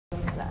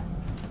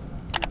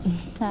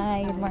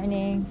Hi, good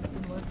morning.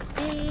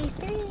 Day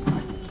 3.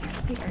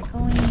 We are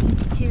going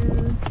to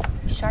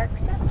Shark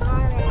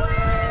Safari.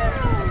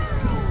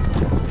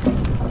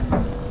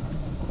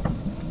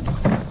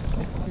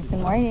 Good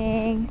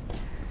morning.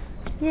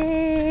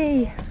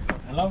 Yay!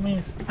 Hello,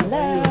 miss.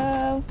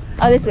 Hello.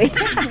 Oh, this way.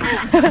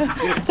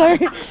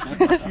 Sorry.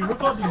 You're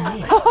recording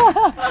me.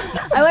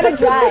 I want to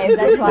drive,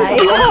 that's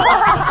why.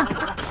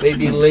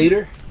 Maybe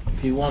later,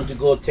 if you want to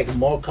go take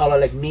more color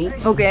like me,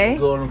 Okay.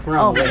 go in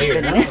front right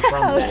here, not in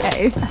front back.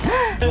 Okay.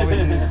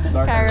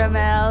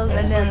 Caramel,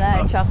 vanilla,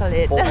 and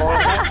chocolate.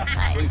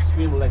 We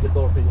swim like a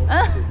dolphin.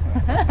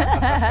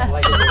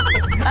 Like a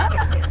dolphin.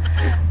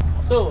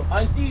 So,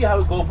 I see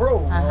how it go, bro.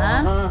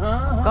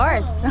 Of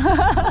course.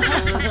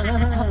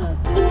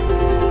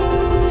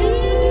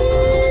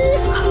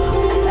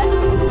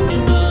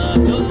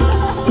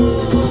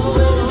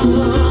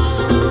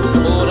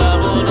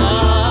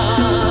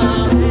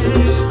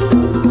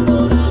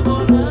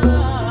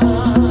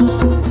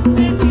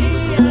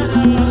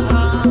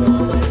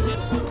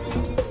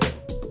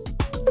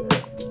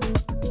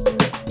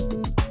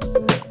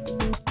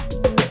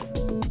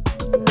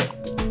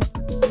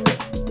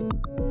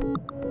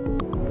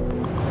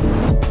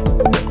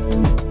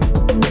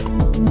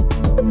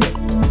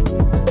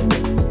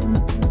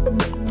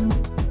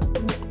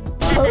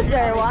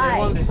 Sir, why?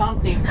 Want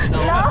something, you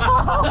know? No!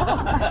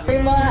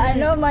 Yung mga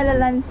ano,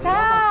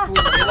 malalansa!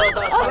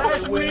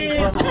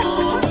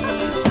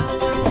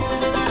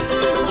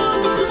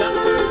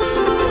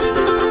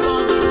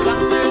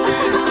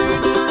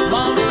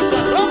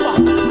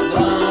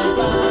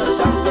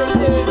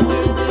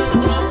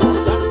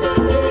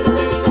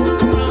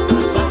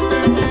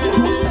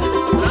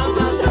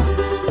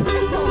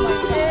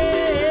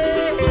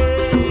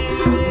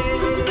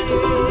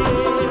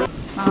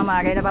 Mga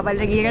mare,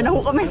 napapaligiran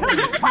ako kami ng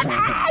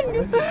panan!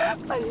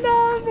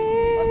 Pandami!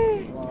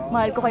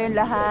 Mahal ko kayong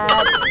lahat.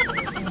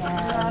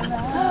 Ayan.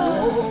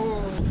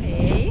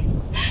 Okay.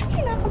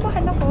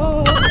 Kinakabahan ako.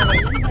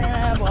 Ayun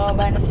na.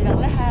 Bumaba na silang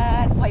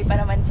lahat. Buhay pa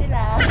naman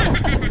sila.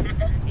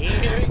 Here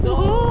we go.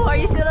 Ooh, are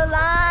you still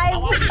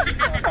alive?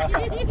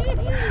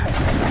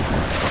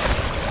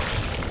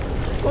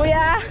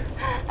 Kuya,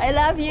 I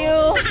love you.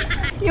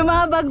 Yung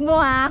mga bag mo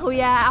ha,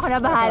 kuya. Ako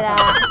na bahala.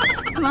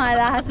 Mga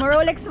lahas mo,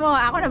 Rolex mo,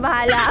 ako na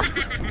bahala.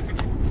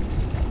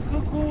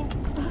 Kuku.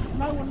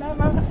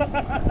 Naman.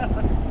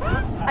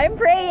 I'm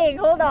praying,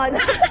 hold on.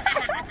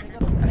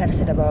 Akala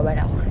sila bababa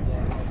na ako.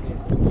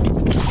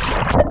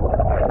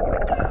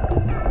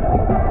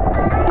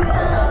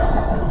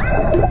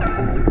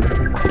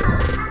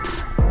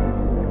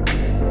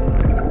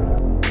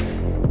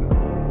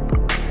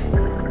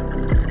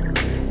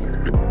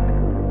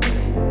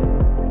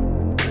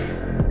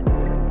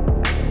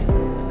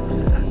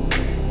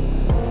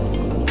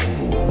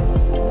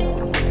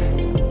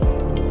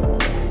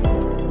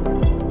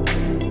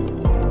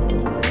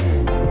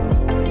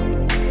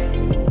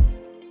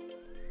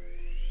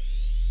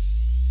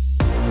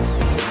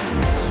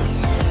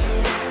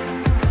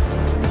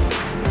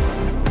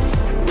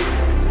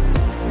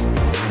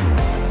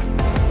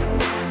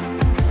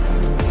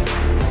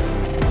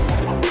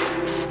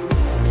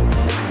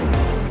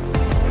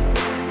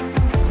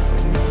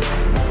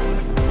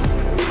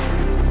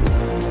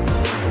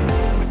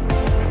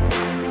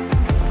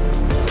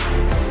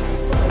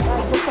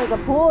 The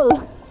pool.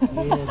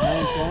 We're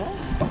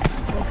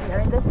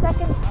in the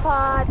second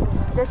spot.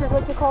 This is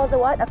what you call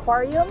the what?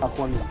 Aquarium?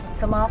 Aquarium.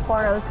 So mga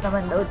corals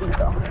naman daw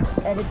dito.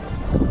 And it's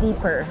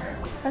deeper.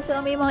 Kasi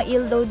may mga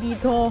eel daw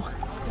dito.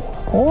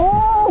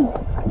 Oh!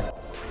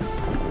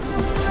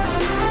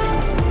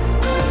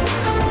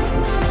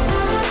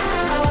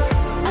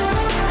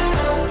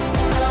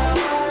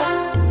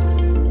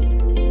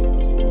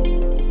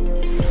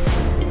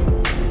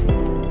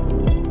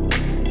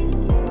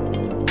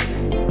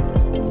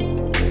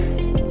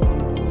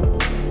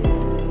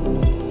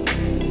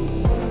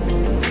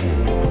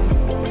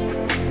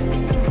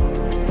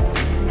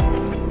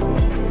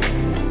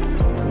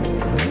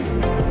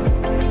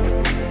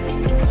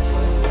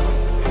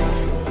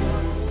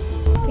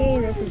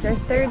 Our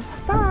third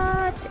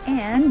spot,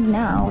 and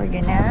now we're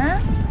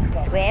gonna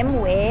swim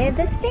with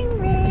the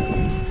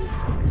stingrays.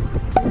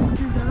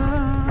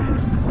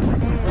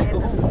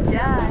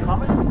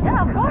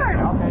 Yeah, of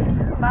course.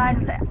 But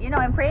you know,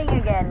 I'm praying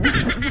again.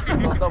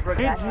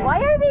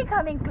 Why are they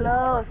coming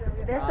close?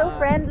 They're so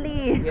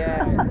friendly.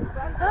 Yeah.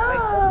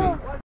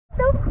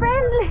 So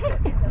friendly.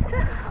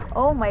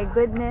 Oh my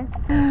goodness.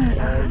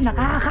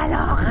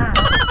 Nakakaloka.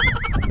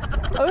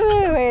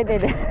 Oh, where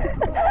did it?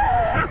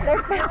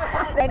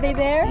 Are they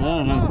there?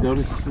 No,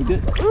 notice we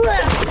good.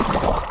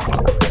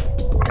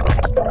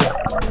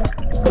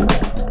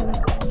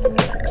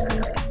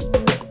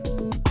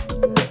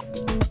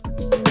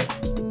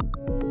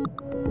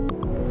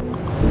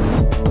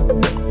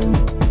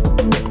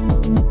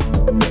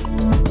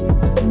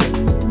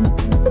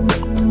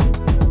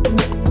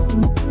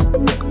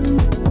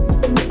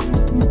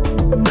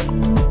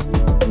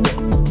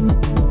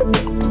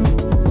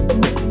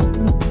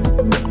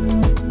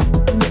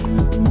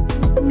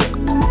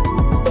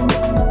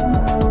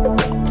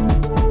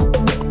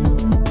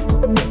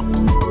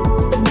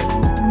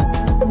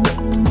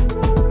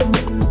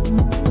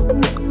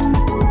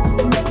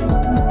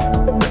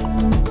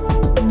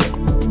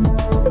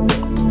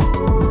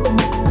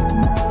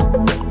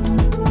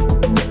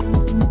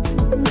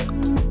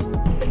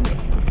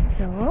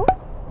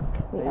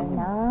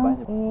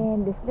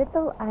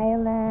 little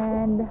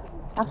island.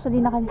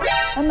 Actually,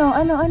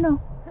 ano?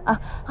 Ah,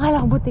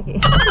 akala ko butik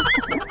eh.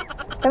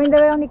 Kami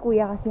dalawa lang ni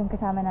Kuya kasi yung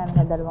kasama namin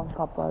na dalawang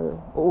couple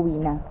uuwi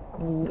na.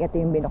 Ito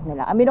yung binok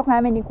nila. Ang binok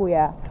namin ni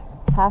Kuya,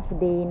 half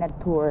day na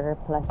tour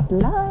plus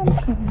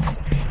lunch.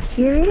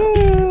 Here it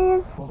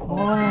is! Wow!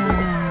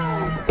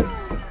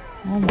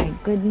 Oh my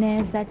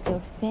goodness, that's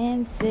so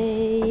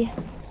fancy.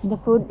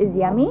 The food is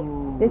yummy.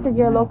 This is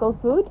your local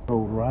food?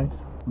 So rice,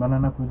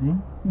 banana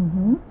pudding.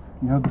 Mm-hmm.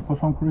 You have the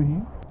poisson cru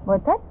here.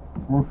 What's that?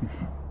 Raw fish.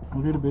 A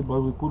little bit, but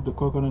we put the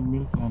coconut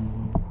milk and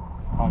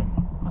thyme.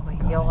 Okay,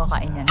 hindi ako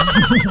kakain yan.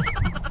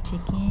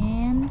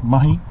 Chicken.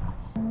 Mahi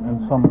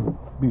and some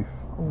beef.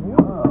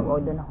 Oh,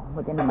 doon ako.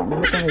 Buti naman.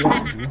 Buti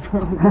naman.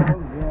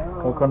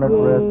 Coconut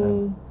bread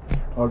and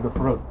or the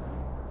fruit.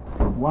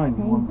 Wine,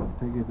 you want to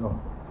take it off.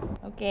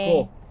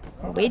 Okay.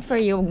 I'll wait for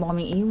you. Huwag mo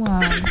kaming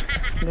iwan.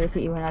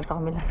 Kasi iwan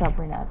natin kami lang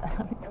supper na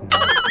ata.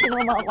 Sino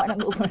mo makakuha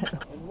ng upo na to?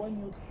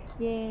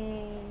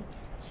 Yay!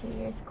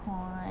 Cheers,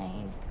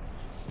 coins.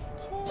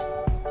 Cheers!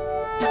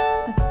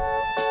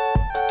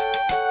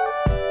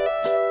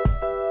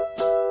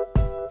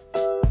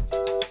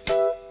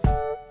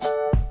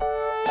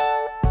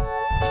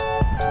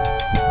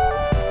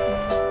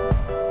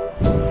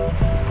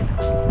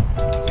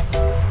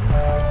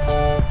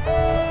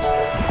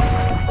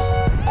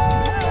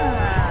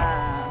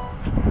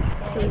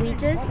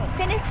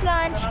 Finished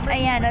lunch.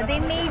 Ayan, oh,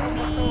 they made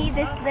me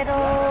this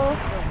little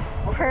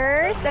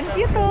purse. Ang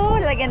cute oh.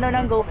 Lagyan daw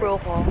ng GoPro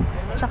ko.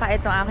 Tsaka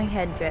itong aking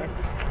headdress.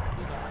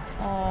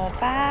 Oh,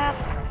 pack.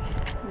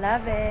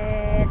 Love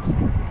it.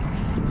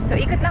 So,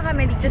 ikot lang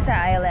kami dito sa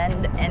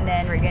island and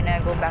then we're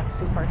gonna go back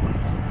to Four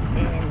Seasons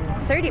in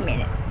 30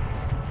 minutes.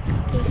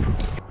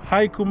 Okay.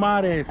 Hi,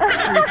 Kumares.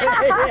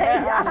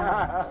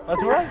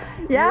 That's right.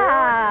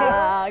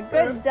 Yeah,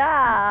 good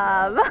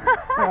job.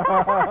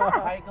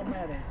 Hi,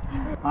 Kumares.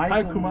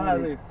 Hi,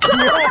 Kumares.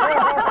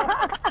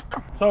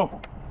 So,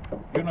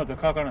 you know the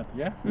coconut,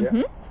 yeah?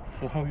 Mm-hmm.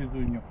 So how you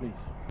do in your place?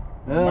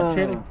 Uh,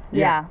 Machete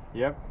Yeah.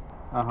 Yep.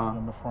 Uh-huh.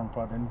 on the front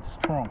part and it's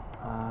strong.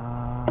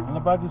 And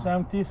the back is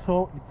empty,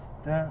 so it's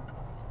there.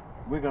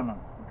 We're gonna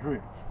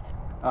drill.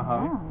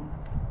 Uh-huh.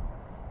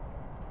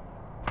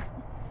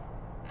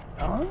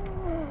 Oh.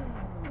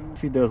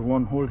 See, there's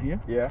one hole here.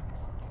 Yeah.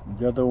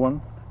 The other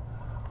one.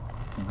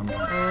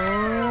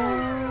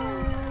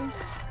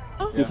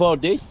 Before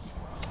this,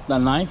 the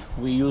knife,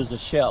 we use the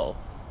shell,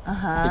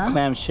 the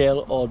clam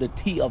shell or the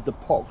teeth of the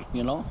pork,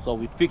 you know. So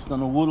we fix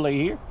on the wood like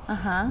here,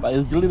 but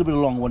it's a little bit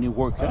long when you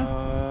work.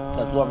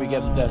 That's why we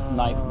get that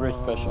knife very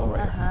special,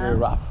 right? Very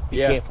rough.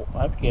 Be careful,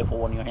 right? Be careful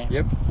on your hand.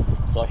 Yep.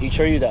 So he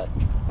show you that.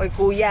 Oy,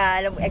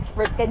 Kuya, alam mo,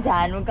 expert ka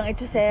dyan. Huwag kang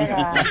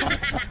itusera.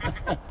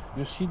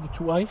 You see the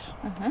two eyes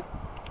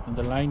and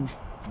the line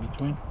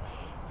between.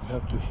 You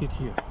have to hit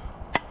here.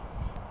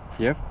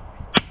 Yep.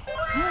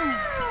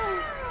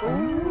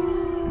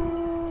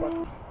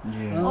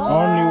 Yeah.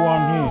 Only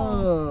one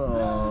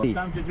here.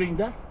 Time to drink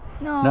that?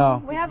 No.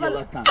 No. We have Yeah,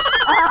 a... last time.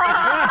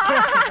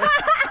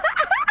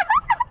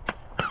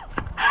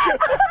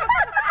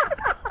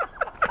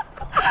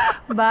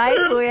 Bye,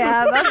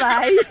 Kuya.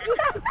 Bye-bye.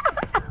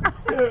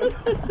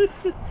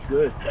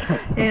 Good.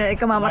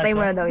 Ikaw mamatay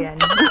mo na daw yan.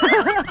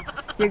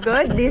 You're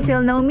good? Do you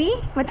still know me?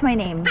 What's my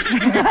name?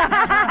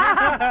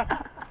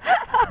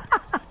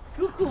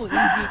 Cuckoo,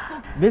 easy.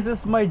 This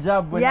is my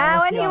job when I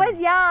was when he young. was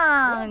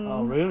young.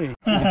 Oh, really?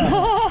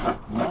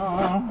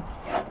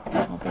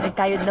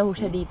 Pinagkayod na ho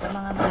siya dito,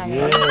 mga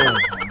kaya. Yeah.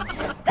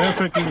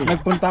 Perfectly.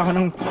 Nagpunta ako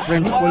ng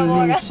French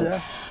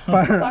Polynesia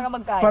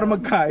para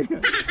magkain.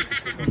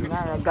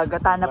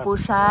 Nagagata na po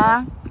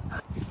siya.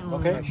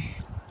 Okay.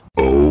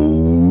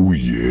 Oh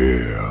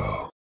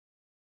yeah.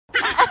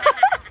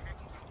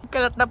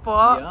 Kalat na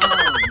po.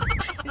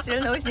 You still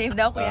know his name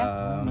daw, Kuya?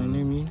 My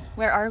name is.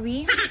 Where are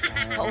we?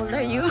 How old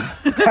are you?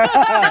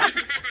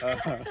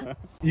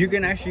 You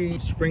can actually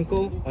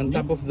sprinkle on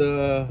top of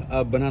the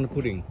banana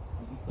pudding.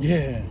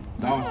 Yeah.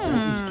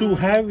 It's too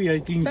heavy, I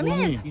think, for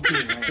me.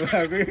 Too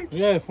heavy?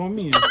 Yeah, for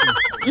me.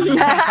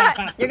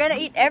 You're gonna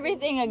eat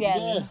everything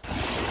again.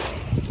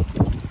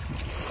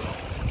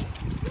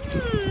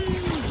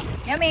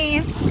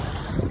 Yummy.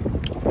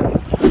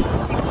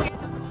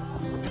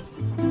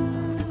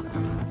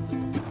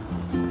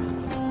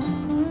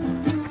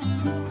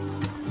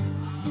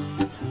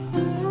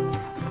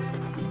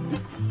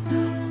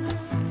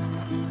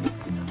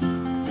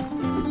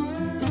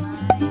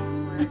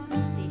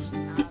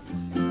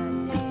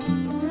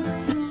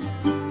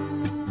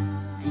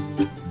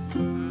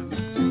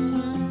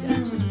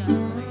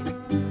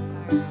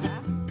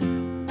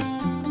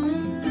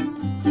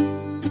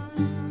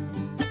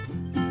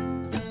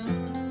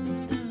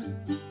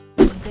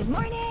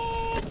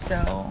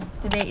 So,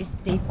 today is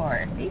day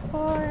 4. Day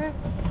 4.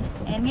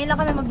 And ngayon lang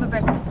kami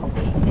magbe-breakfast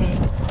today kasi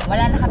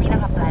wala na kami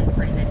naka-plan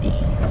for the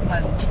day.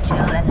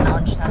 Mag-chill and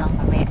lounge na lang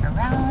kami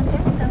around the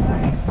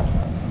resort.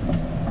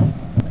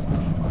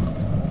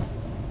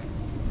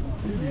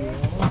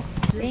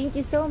 Thank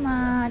you so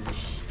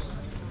much.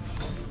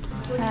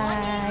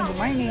 Hi,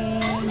 good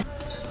morning.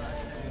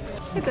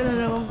 Ito na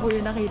naman po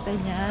yung nakita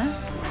niya.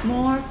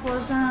 More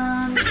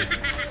croissants.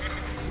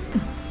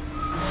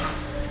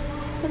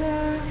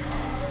 Tada!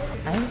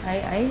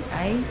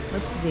 Ay.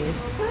 What's this?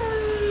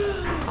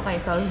 Okay,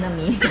 solve na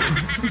me.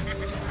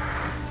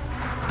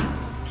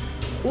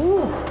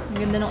 Ooh! Ang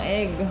ganda ng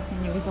egg.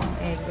 Yan yung gusto kong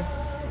egg.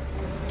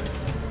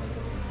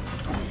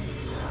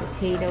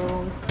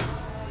 Potatoes.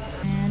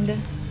 And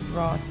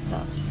raw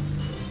stuff.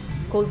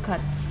 Cold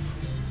cuts.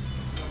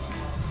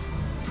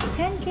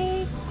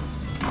 Pancakes.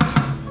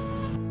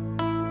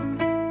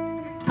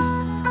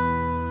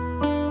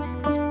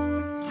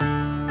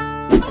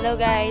 Hello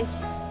guys.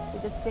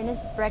 We just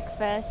finished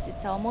breakfast.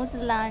 It's almost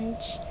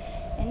lunch.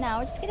 And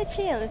now we're just gonna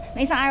chill.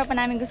 May isang araw pa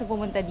namin gusto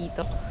pumunta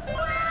dito.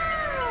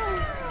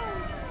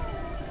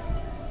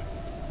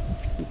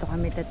 Dito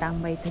kami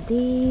tatambay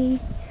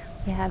today.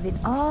 We have it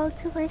all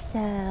to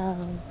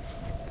ourselves.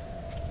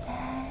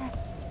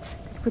 Yes.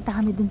 Tapos punta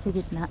kami dun sa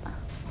gitna.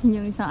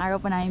 Yung isang araw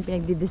pa namin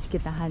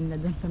pinagdidiskitahan na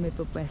dun kami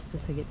pupwesto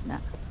sa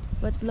gitna.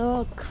 But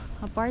look,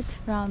 apart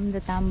from the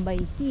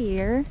tambay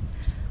here,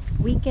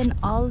 we can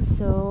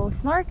also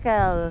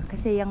snorkel.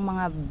 Kasi yung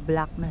mga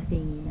black na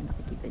thingy na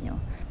nakikita nyo,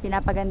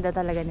 pinapaganda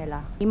talaga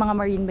nila. Yung mga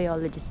marine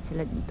biologists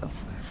sila dito.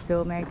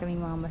 So, meron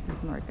kaming mga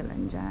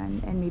masasnorkelan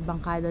dyan. And may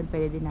bangka doon,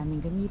 pwede din namin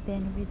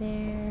gamitin over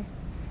there.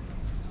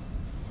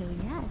 So,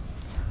 yes.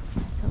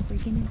 That's what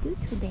we're gonna do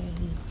today.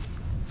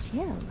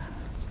 Chill.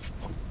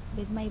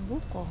 With my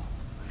buko.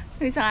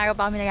 Isang araw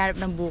pa kami naghanap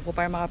ng buko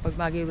para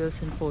makapag-Maggie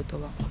Wilson photo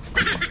ako.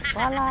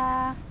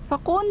 Wala!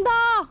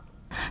 Facundo!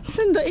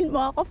 Sunduin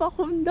mo ako,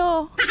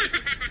 Facundo!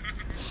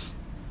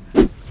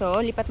 So,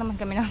 lipat naman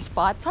kami ng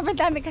spot. Sobrang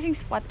dami kasing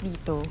spot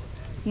dito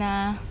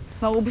na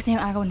maubos na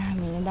yung araw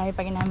namin. Ang dami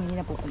pa rin namin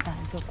na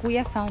pupuntahan. So,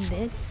 Kuya found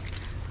this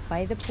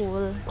by the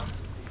pool.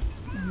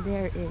 And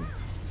there is...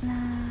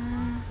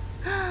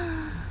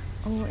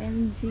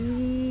 OMG!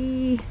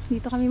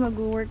 Dito kami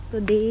mag-work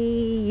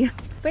today.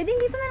 Pwedeng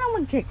dito na lang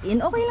mag-check-in.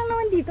 Okay lang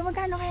naman dito.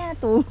 Magkano kaya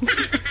to?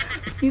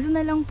 Dito na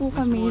lang po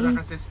kami. Mas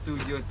mura kasi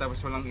studio tapos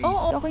walang AC.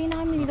 Oo, okay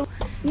na kami dito.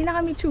 Hindi na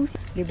kami choose.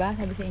 Diba?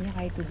 Sabi sa inyo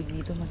kahit tubig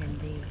dito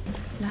maganda eh.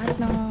 Lahat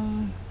ng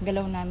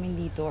galaw namin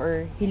dito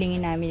or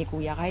hilingin namin ni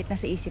Kuya, kahit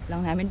nasa isip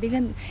lang namin,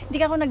 biglang, hindi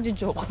ka ako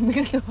nagjo-joke.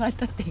 Biglang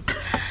lumatatik.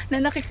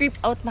 Na nakikreep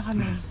out na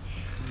kami.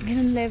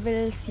 Ganun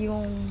levels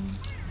yung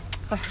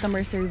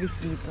customer service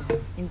dito.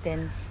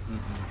 Intense.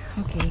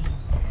 Okay.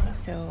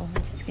 So,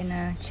 we're just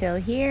gonna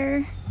chill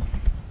here.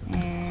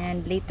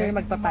 And later,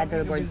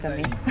 magpa-paddleboard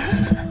kami.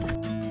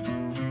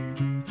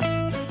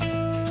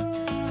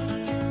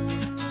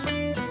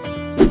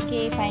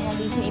 Okay,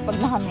 finally, sinipag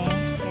na kami.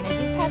 Gonna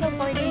do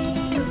paddleboarding.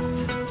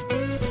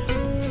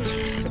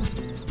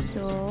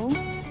 So,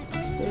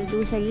 we'll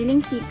do sariling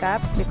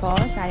sikap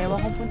because ayaw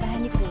akong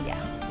puntahan ni Kuya.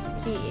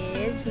 He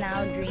is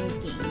now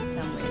drinking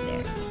somewhere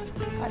there.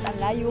 At ang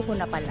layo ko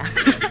na pala.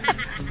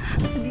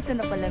 Dito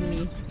na pala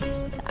me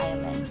sa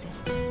island.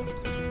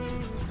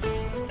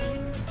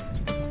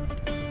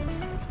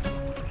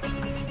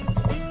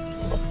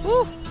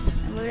 Woo!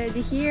 I'm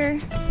already here.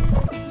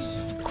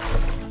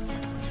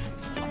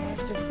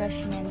 It's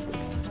refreshment.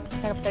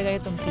 Sarap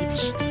talaga itong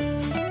beach.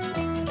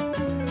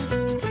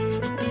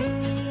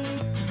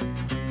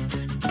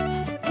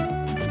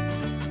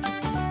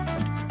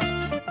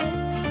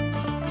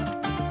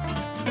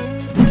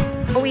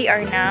 We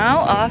are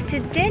now off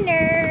to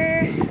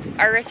dinner.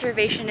 Our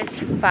reservation is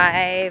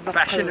 5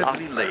 o'clock.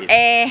 Fashionably late.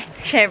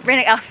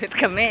 Syempre nag-outfit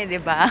kami, di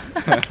ba?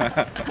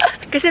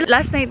 Kasi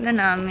last night na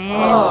namin.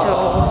 So,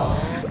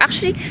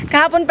 actually,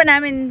 kahapon pa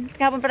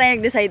tayo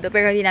nag-decide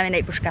pero hindi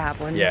namin na-push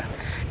kahapon. Yeah.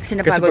 Kasi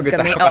napagod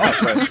kami.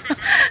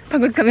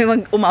 Pagod kami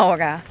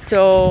mag-umawara.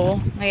 So,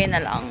 ngayon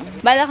na lang.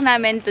 Balak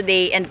namin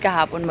today and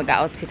kahapon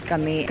mag-outfit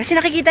kami. Kasi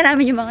nakikita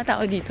namin yung mga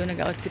tao dito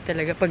nag-outfit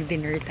talaga pag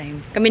dinner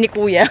time. Kami ni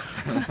Kuya.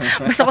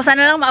 Basta ko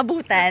sana lang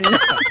maabutan.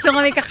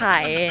 Doon kami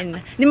kakain.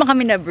 Hindi man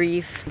kami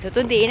na-brief. So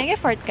today,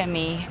 nag-effort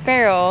kami.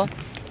 Pero,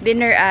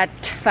 dinner at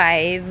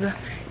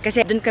 5.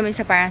 Kasi doon kami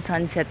sa parang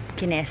sunset,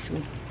 Kinesu.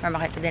 Para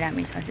makita din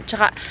namin yung sunset.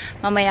 Tsaka,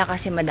 mamaya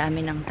kasi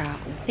madami ng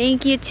tao.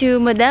 Thank you to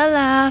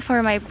Modella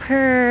for my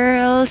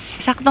pearls.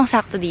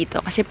 Saktong-sakto dito.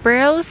 Kasi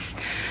pearls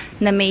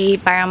na may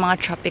parang mga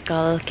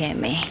tropical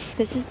keme.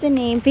 This is the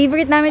name.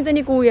 Favorite namin to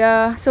ni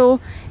Kuya. So,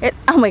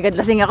 oh my God,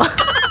 lasing ako.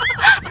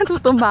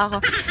 Natutumba ako.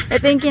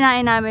 Ito yung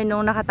kinain namin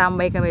nung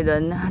nakatambay kami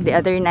doon the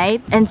other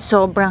night. And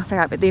sobrang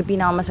sarap. Ito yung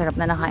pinakamasarap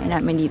na nakain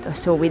namin dito.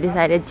 So, we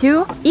decided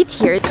to eat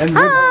here. And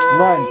with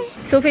lunch.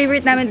 So,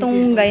 favorite namin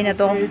tong guy na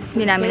to.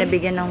 Hindi namin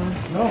nabigyan ng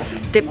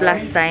tip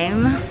last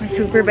time.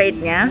 Super bait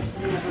niya.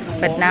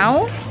 But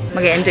now,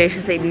 mag-enjoy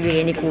siya sa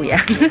ibibigay ni Kuya.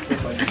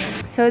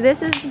 So,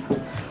 this is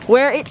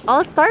where it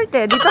all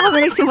started. Dito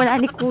kami nagsimula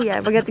ni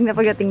Kuya.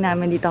 Pagdating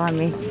namin, dito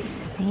kami.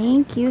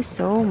 Thank you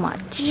so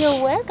much. You're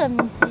welcome,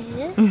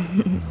 Mrs.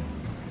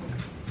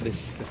 This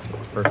is the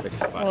perfect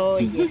spot. Oh,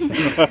 yes.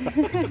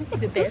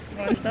 The best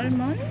one,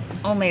 salmon.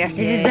 Oh my gosh,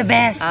 this is the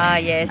best. Ah,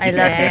 yes. I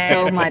love this so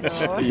much.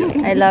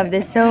 I love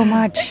this so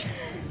much.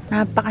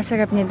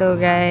 Napakasarap nito,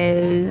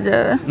 guys.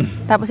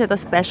 Tapos ito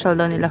special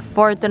daw nila.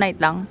 For tonight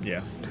lang.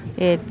 Yeah.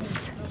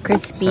 It's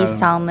Crispy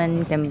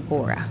salmon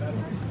tempura.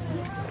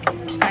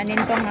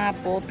 Kanin ko nga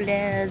po,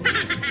 please.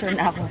 Sure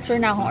na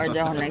akong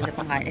order ako na isa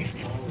pang kanin.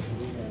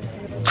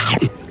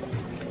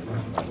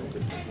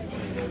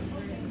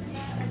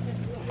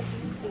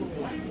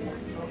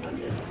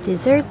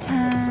 Dessert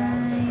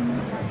time.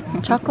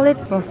 Chocolate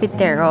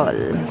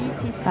profiterole.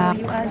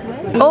 Pack.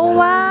 Oh,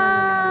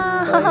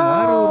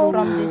 wow!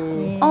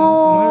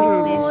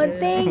 Oh,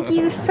 thank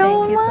you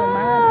so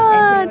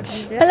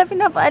much! Hala,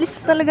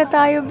 pinapaalis talaga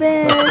tayo,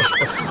 besh.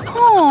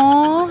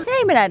 Aww.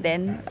 Sinayin ba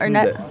natin? Or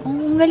not? Oh,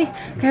 ang galing.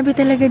 Grabe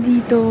talaga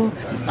dito.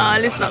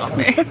 Aalis na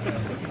kami.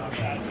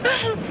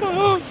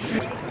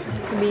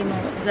 Sabihin mo,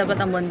 dapat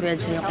ang bon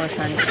voyage niyo ko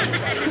saan.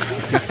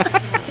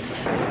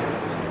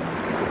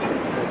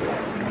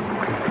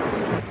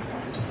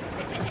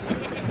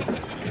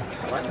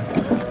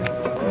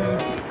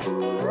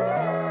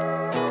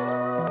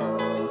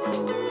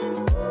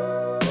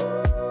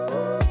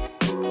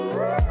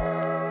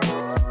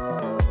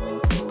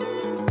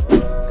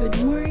 Good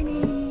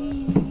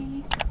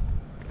morning!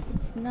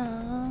 It's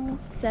now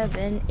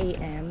 7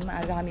 a.m.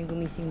 Maaga kami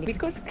gumising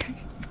because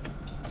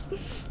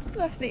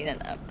last day na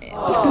namin.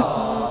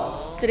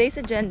 Today's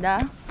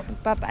agenda,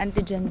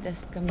 magpapa-antigen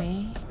test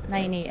kami,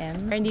 9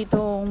 a.m. Meron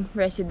ditong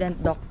resident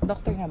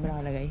doctor nga ba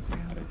nakalagay?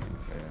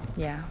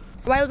 Yeah.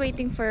 While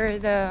waiting for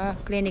the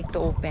clinic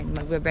to open,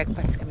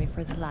 magbe-breakfast kami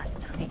for the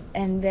last time.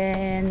 And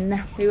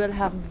then, we will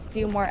have a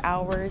few more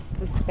hours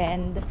to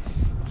spend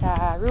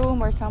sa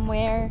room or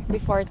somewhere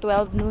before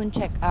 12 noon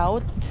check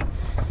out.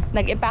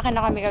 Nag-impake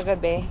na kami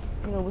kagabi.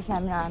 Inubos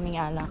namin na aming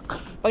alak.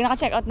 Pag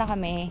naka-check out na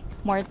kami,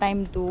 more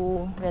time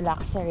to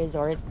relax sa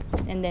resort.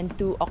 And then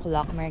 2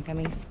 o'clock, meron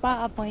kaming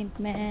spa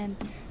appointment.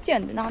 So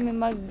yun, doon na kami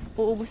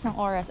mag-uubos ng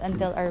oras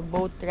until our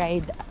boat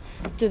ride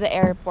to the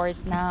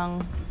airport ng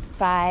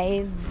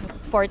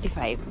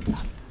 5:45.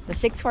 The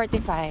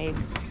 6:45,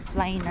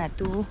 flying na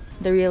to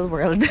the real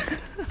world.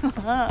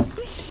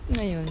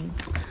 Ngayon.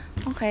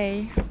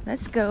 Okay,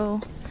 let's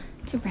go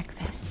to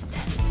breakfast.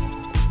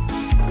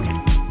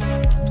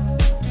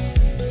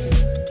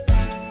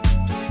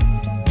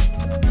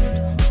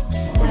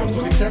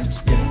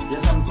 Test?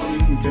 Yes, I'm calling.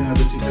 You can have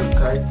the chicken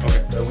side.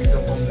 Okay. We can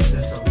perform the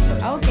test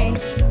outside. Okay.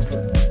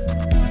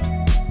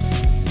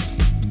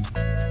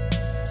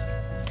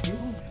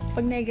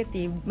 Pag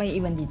negative, may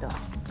iwan dito.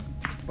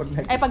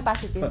 Pag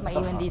positive, may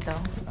iwan dito.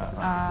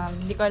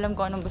 Hindi ko alam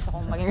kung anong gusto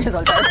kong maging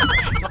result.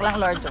 Joke lang,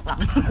 Lord. Joke lang.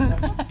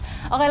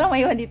 Okay lang,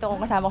 may iwan dito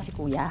kung kasama ko si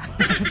Kuya.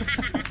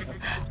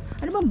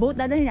 Ano bang boat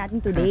dadalhin natin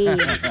today?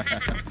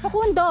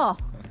 Pakundo!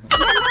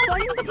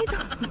 Ano ba dito?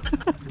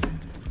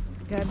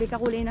 Grabe,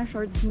 kakulay ng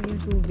shorts mo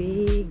yung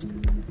tubig.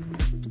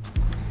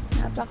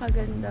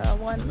 Napakaganda.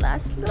 One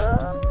last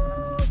look.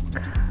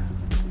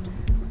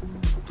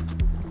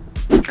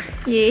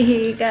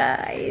 Yay,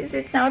 guys.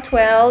 It's now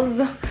 12.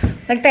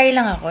 Nagtry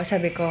lang ako.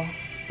 Sabi ko,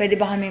 pwede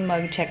ba kami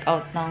mag-check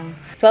out ng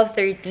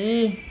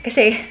 12:30?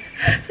 Kasi,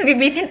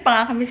 nabibitin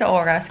pa nga kami sa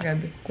oras.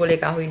 Grabe, kulay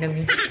kahoy na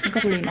mi.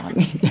 Nagkakulay na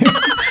kami.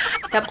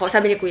 Tapos,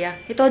 sabi ni Kuya,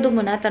 itodo mo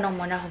na, tanong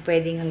mo na kung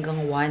pwedeng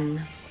hanggang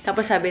 1.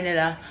 Tapos sabi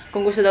nila,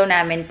 kung gusto daw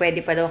namin,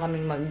 pwede pa daw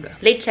kaming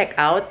mag-late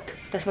check-out.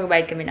 Tapos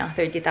magbayad kami ng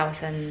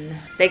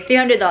 30,000, like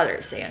 $300.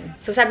 Ayun.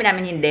 So sabi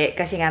namin hindi,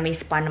 kasi nga may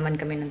spa naman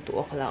kami ng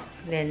 2 o'clock.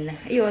 Then,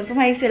 ayun,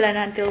 pumayag sila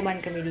na until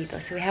 1 kami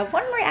dito. So we have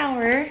 1 more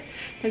hour.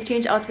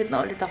 Nag-change outfit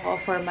na ulit ako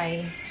for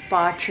my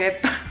spa trip.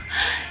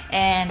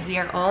 And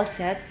we are all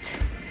set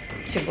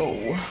to go.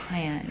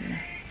 Ayan.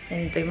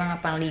 And ito yung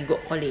mga pangligo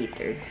ko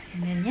later.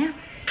 And then, yeah.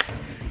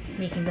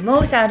 Making the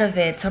most out of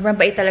it. Sobrang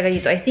bait talaga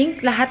dito. I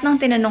think lahat ng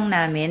tinanong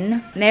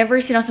namin, never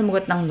silang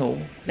sumugot ng no.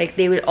 Like,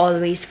 they will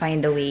always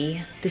find a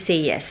way to say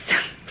yes.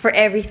 For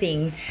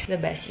everything.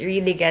 The best. You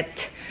really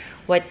get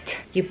what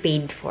you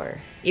paid for.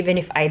 Even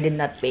if I did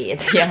not pay it.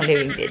 Young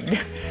Living did.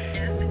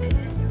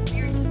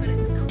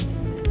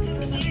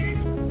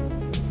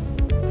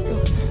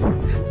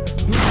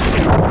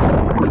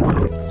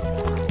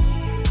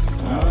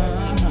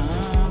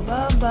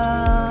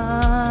 Bye-bye.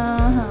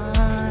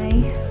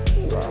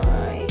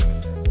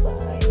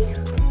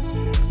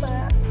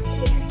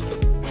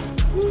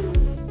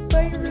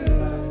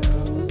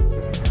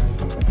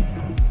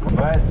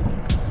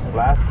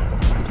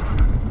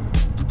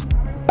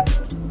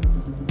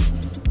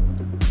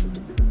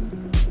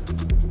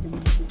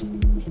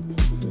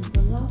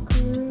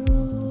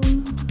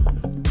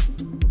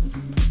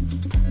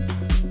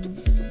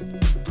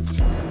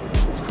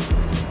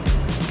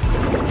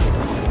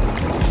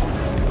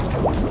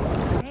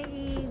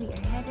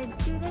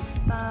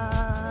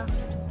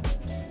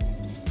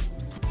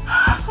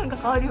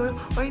 Hanggang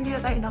o hindi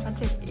na tayo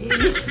naka-check-in.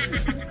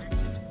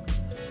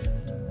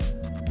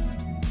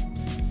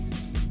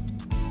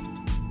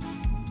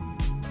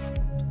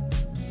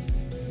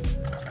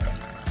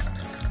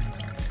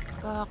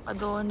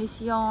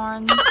 Adonis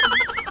yarn.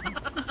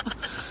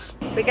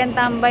 We can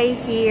tambay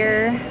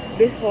here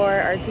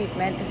before our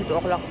treatment kasi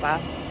 2 o'clock pa.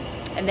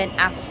 And then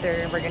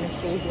after, we're gonna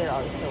stay here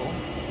also.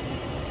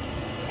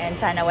 And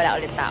sana wala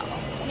ulit tao.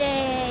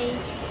 Yay!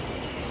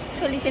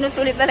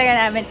 Sinusulit talaga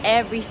namin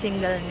every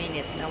single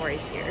minute na we're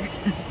here.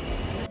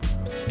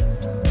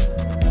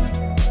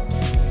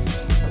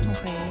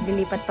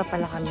 Maglilipat pa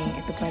pala kami.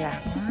 Ito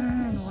pala.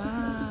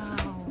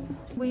 Wow!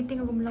 Waiting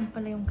room lang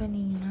pala yung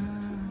kanina.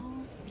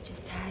 We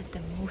just had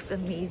the most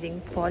amazing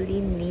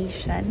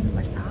Polynesian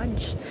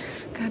massage.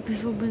 Grabe,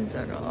 sobrang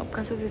sarap.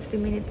 Kaso 50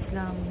 minutes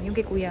lang. Yung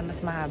kay kuya, mas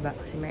mahaba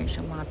kasi meron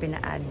siyang mga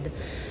pina-add.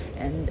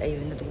 And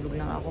ayun, natulog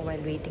lang ako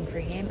while waiting for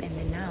him. And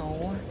then now,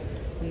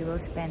 we will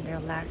spend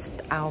our last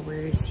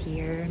hours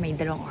here. May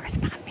 2 oras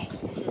pa kami.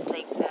 This is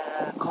like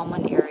the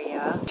common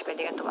area.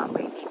 Pwede ka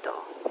tumambay dito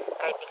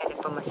kahit di ka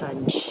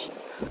nagpa-massage.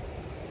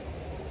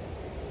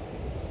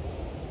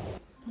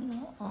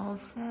 All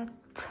set.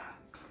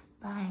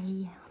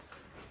 Bye.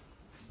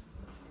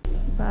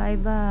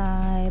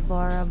 Bye-bye,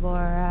 Bora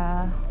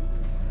Bora.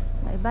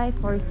 Bye-bye,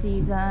 4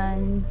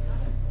 seasons.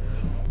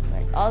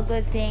 But all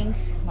good things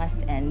must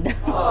end.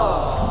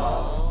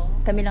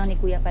 Kami lang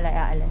ni Kuya pala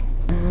aalas.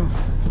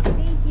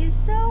 Thank you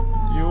so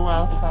much. You're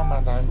welcome,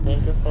 madam.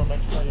 Thank you so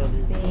much for your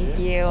visit.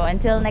 Thank you.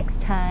 Until next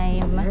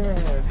time.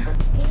 Yes.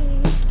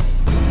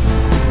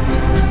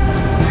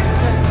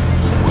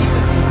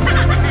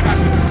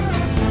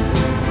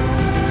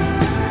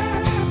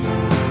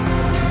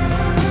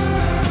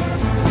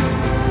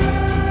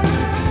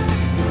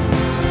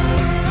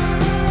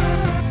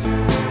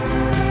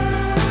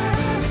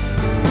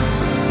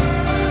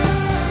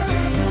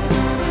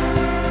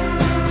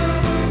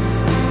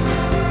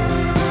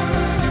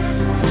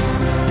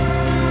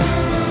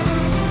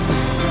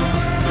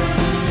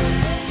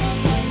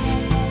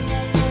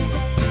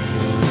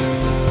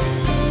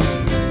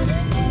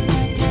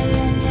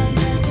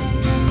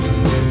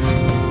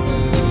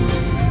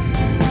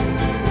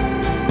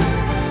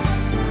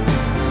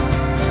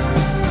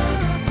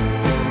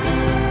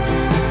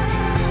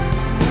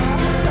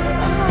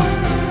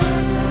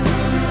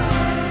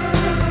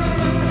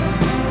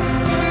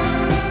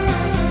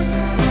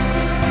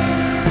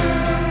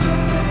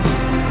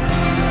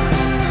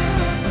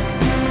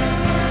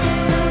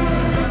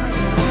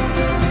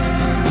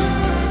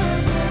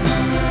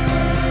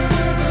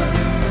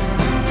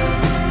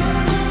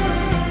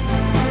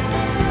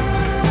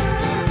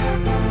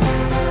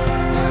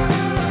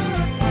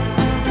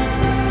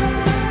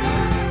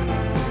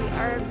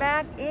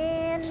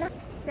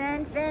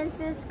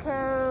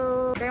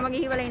 Pero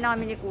maghihiwalay na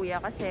kami ni Kuya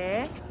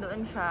kasi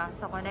doon siya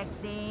sa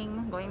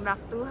connecting, going back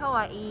to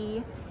Hawaii,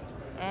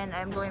 and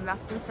I'm going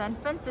back to San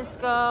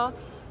Francisco,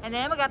 and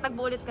then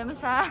magtatagbo ulit kami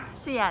sa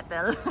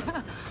Seattle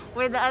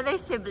with the other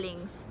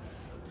siblings.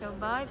 So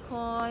bye,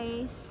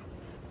 Koys.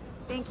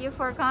 Thank you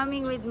for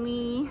coming with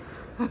me.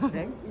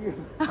 Thank you.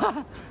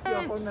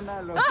 Ako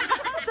nanalo.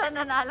 Siya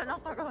nanalo ng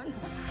corona.